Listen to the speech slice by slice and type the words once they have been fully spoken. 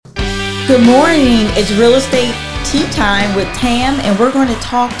Good morning. It's Real Estate Tea Time with Tam, and we're going to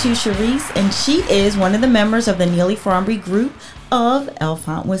talk to Charise, and she is one of the members of the Neely Fromby group of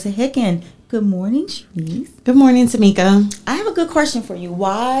Elfont Wissahickon. Good morning, Charise. Good morning, Tamika. I have a good question for you.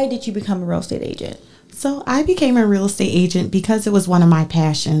 Why did you become a real estate agent? So I became a real estate agent because it was one of my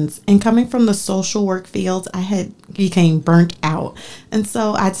passions. And coming from the social work fields, I had became burnt out. And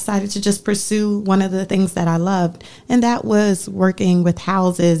so I decided to just pursue one of the things that I loved. And that was working with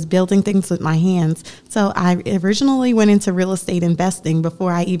houses, building things with my hands. So I originally went into real estate investing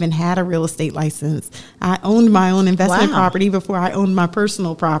before I even had a real estate license. I owned my own investment property before I owned my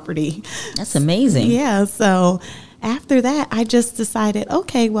personal property. That's amazing. Yeah. So after that, I just decided,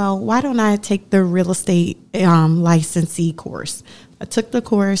 okay, well, why don't I take the real estate licensee course? I took the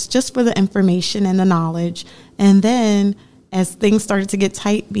course just for the information and the knowledge. And then as things started to get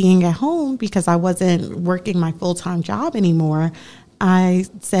tight being at home because I wasn't working my full-time job anymore, I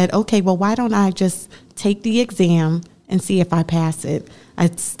said, okay, well, why don't I just take the exam and see if I pass it?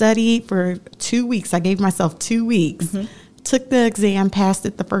 I studied for 2 weeks. I gave myself 2 weeks. Mm-hmm. Took the exam, passed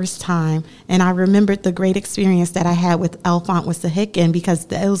it the first time, and I remembered the great experience that I had with Elfont Wissahickon because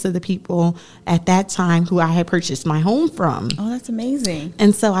those are the people at that time who I had purchased my home from. Oh, that's amazing.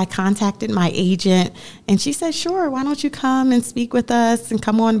 And so I contacted my agent, and she said, sure, why don't you come and speak with us and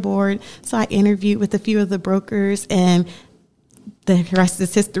come on board? So I interviewed with a few of the brokers, and the rest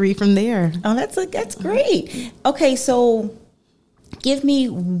is history from there. Oh, that's great. Okay, so give me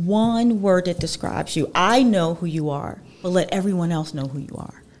one word that describes you. I know who you are, but let everyone else know who you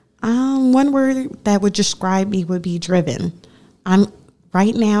are. One word that would describe me would be driven.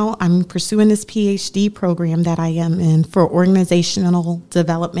 Right now, I'm pursuing this PhD program that I am in for organizational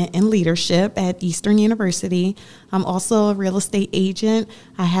development and leadership at Eastern University. I'm also a real estate agent.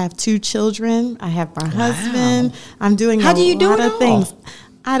 I have 2 children. I have my husband. I'm doing a lot of things.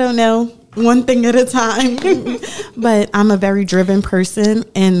 I don't know. One thing at a time. But I'm a very driven person,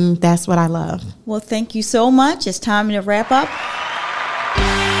 and that's what I love. Well, thank you so much. It's time to wrap up.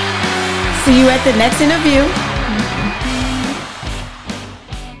 See you at the next interview.